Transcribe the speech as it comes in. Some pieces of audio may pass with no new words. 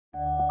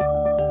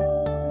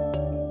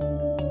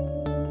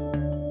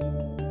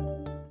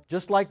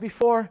Just like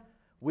before,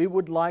 we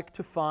would like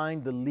to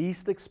find the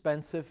least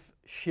expensive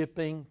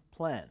shipping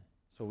plan.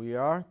 So we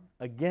are,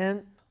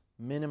 again,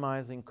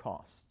 minimizing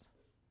cost.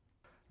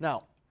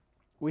 Now,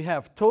 we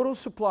have total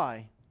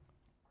supply,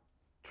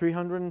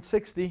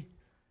 360,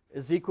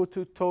 is equal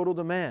to total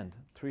demand,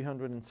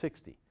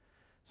 360.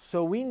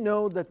 So we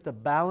know that the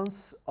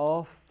balance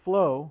of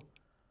flow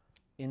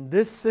in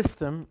this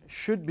system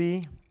should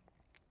be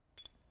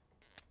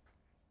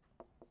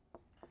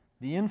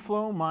the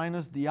inflow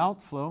minus the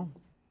outflow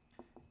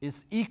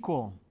is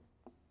equal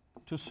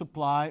to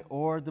supply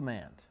or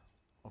demand.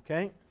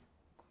 Okay?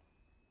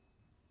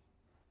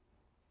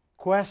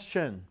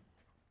 Question.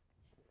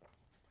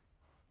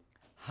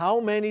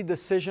 How many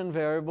decision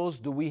variables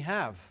do we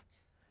have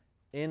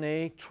in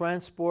a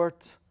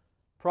transport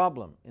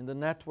problem, in the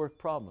network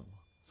problem?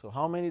 So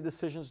how many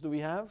decisions do we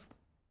have?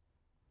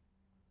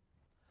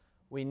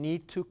 We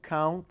need to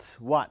count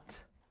what?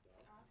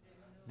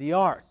 The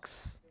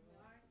arcs.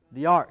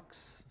 The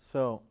arcs.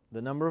 So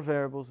the number of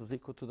variables is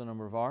equal to the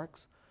number of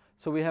arcs.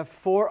 So we have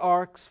 4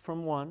 arcs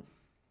from 1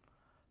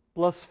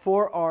 plus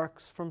 4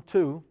 arcs from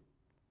 2,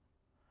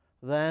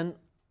 then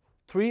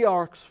 3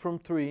 arcs from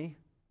 3,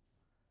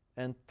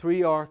 and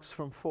 3 arcs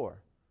from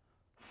 4.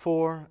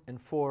 4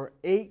 and 4,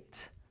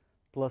 8,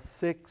 plus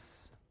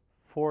 6,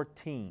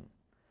 14.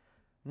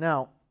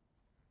 Now,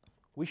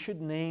 we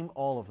should name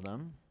all of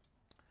them.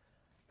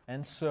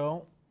 And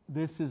so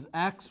this is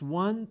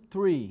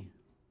X13,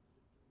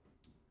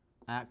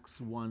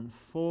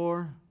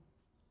 X14,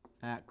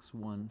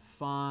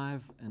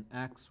 X15, and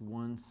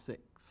X16,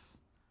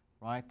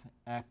 right?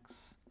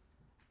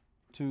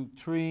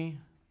 X23,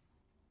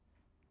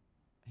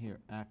 here,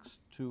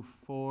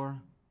 X24,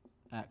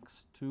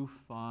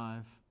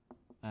 X25,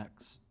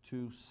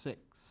 X26.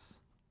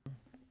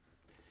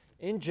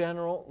 In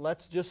general,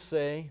 let's just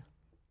say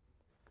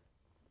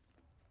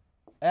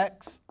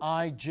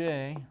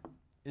Xij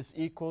is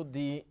equal to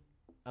the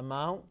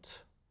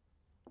amount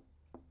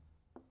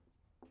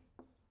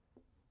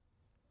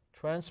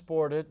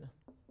transported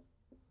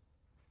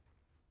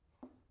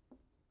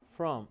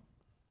from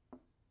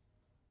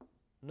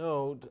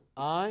node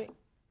I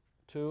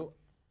to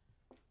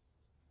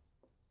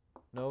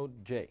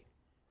node J.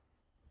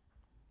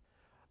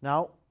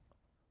 Now,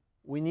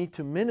 we need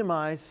to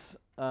minimize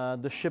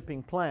the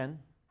shipping plan,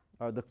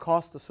 or the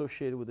cost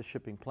associated with the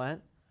shipping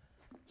plan.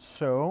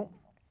 So,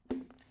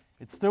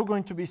 it's still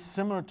going to be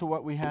similar to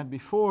what we had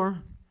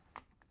before.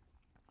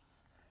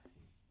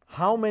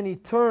 How many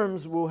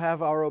terms will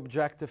have our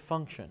objective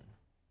function?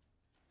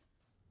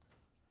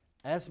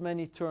 As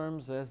many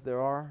terms as there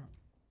are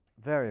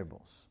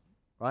variables,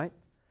 right?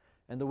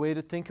 And the way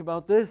to think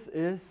about this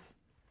is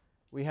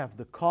we have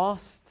the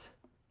cost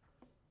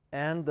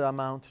and the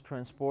amount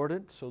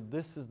transported. So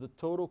this is the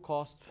total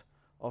cost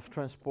of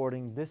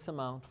transporting this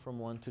amount from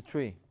 1 to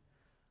 3.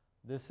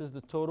 This is the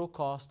total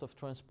cost of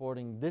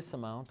transporting this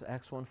amount,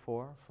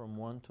 X14, from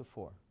 1 to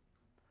 4.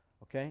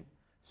 Okay?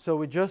 So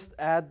we just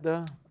add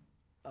the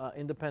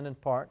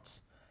independent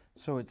parts.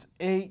 So it's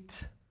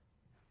 8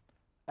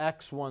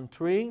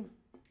 X13,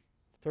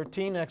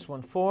 13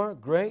 X14,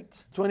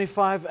 great.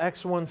 25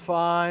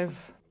 X15,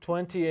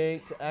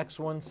 28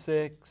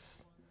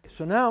 X16.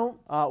 So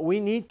now we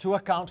need to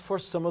account for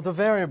some of the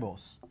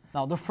variables.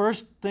 Now the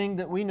first thing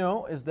that we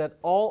know is that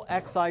all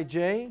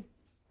Xij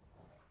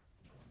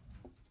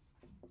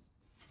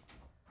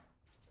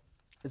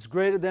is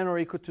greater than or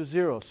equal to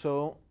 0.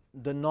 So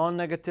the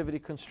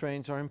non-negativity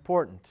constraints are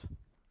important.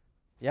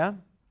 Yeah?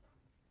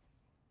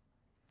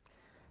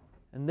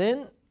 And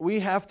then we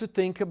have to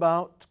think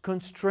about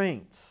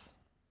constraints.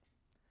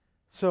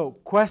 So,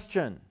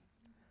 question,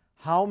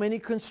 how many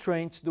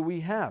constraints do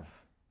we have?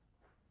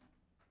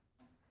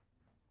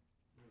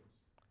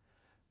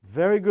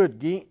 Very good,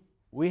 Guy.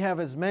 We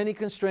have as many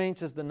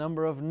constraints as the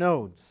number of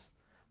nodes.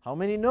 How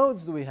many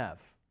nodes do we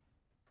have?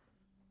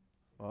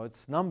 Well,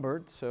 it's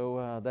numbered,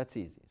 so that's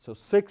easy. So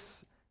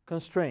 6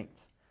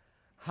 constraints.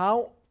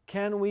 How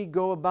can we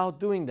go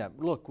about doing that?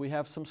 Look, we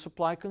have some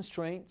supply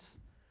constraints,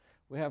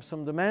 we have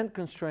some demand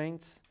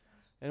constraints,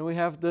 and we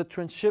have the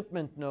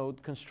transshipment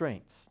node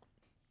constraints.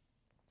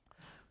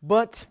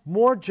 But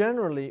more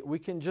generally, we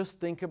can just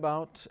think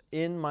about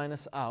in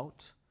minus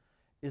out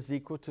is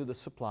equal to the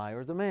supply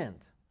or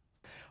demand.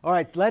 All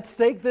right, let's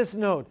take this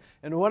node.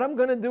 And what I'm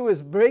going to do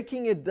is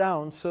breaking it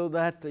down so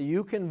that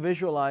you can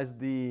visualize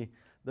the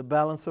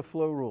balance of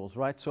flow rules,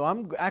 right? So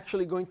I'm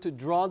actually going to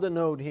draw the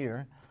node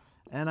here.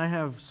 And I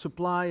have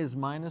supply is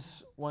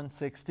minus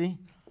 160.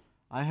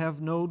 I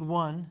have node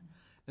 1.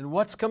 And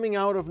what's coming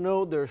out of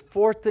node? There are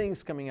 4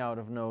 things coming out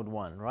of node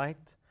 1,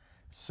 right?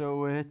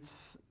 So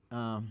it's...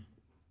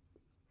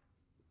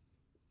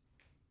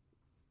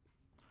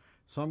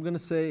 So I'm going to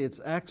say it's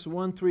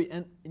X13,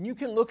 and you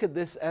can look at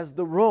this as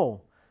the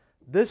row.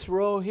 This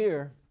row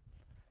here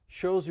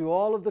shows you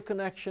all of the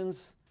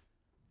connections,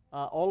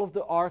 all of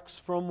the arcs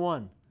from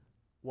 1.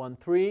 1,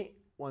 3,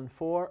 1,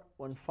 4,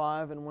 1,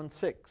 5, and 1,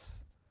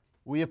 6.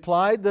 We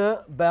applied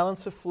the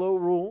balance of flow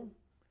rule.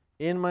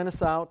 In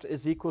minus out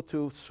is equal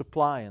to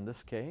supply in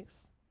this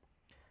case.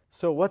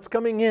 So what's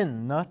coming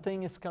in?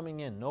 Nothing is coming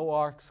in. No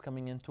arcs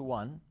coming into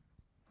 1.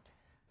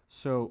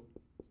 So,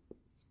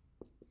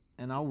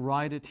 and I'll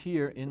write it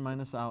here, in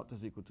minus out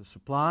is equal to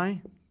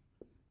supply.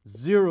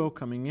 0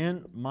 coming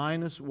in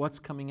minus what's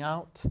coming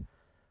out?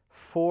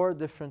 4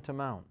 different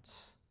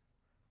amounts.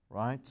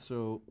 Right?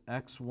 So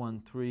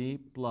x13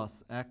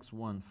 plus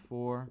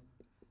x14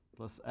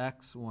 plus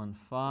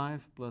x15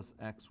 plus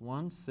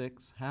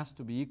x16 has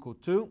to be equal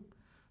to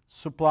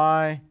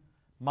supply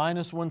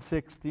minus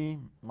 160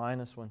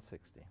 minus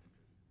 160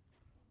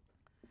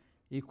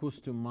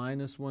 equals to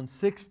minus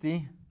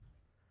 160.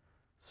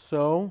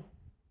 So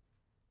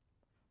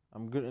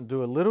I'm going to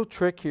do a little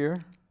trick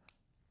here.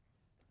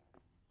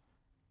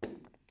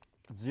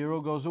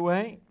 0 goes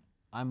away.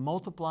 I'm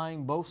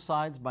multiplying both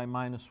sides by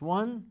minus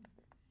 1.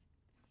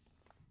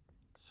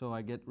 So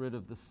I get rid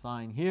of the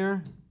sign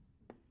here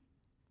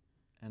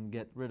and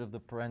get rid of the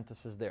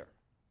parentheses there.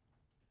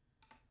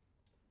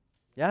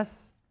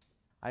 Yes?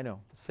 I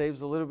know. It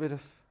saves a little bit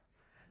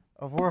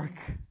of work.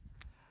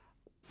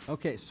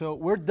 Okay, so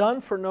we're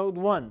done for node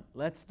 1.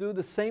 Let's do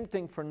the same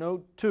thing for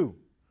node 2.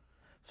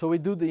 So we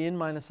do the in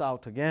minus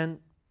out again,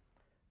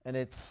 and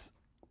it's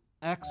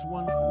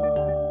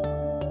x14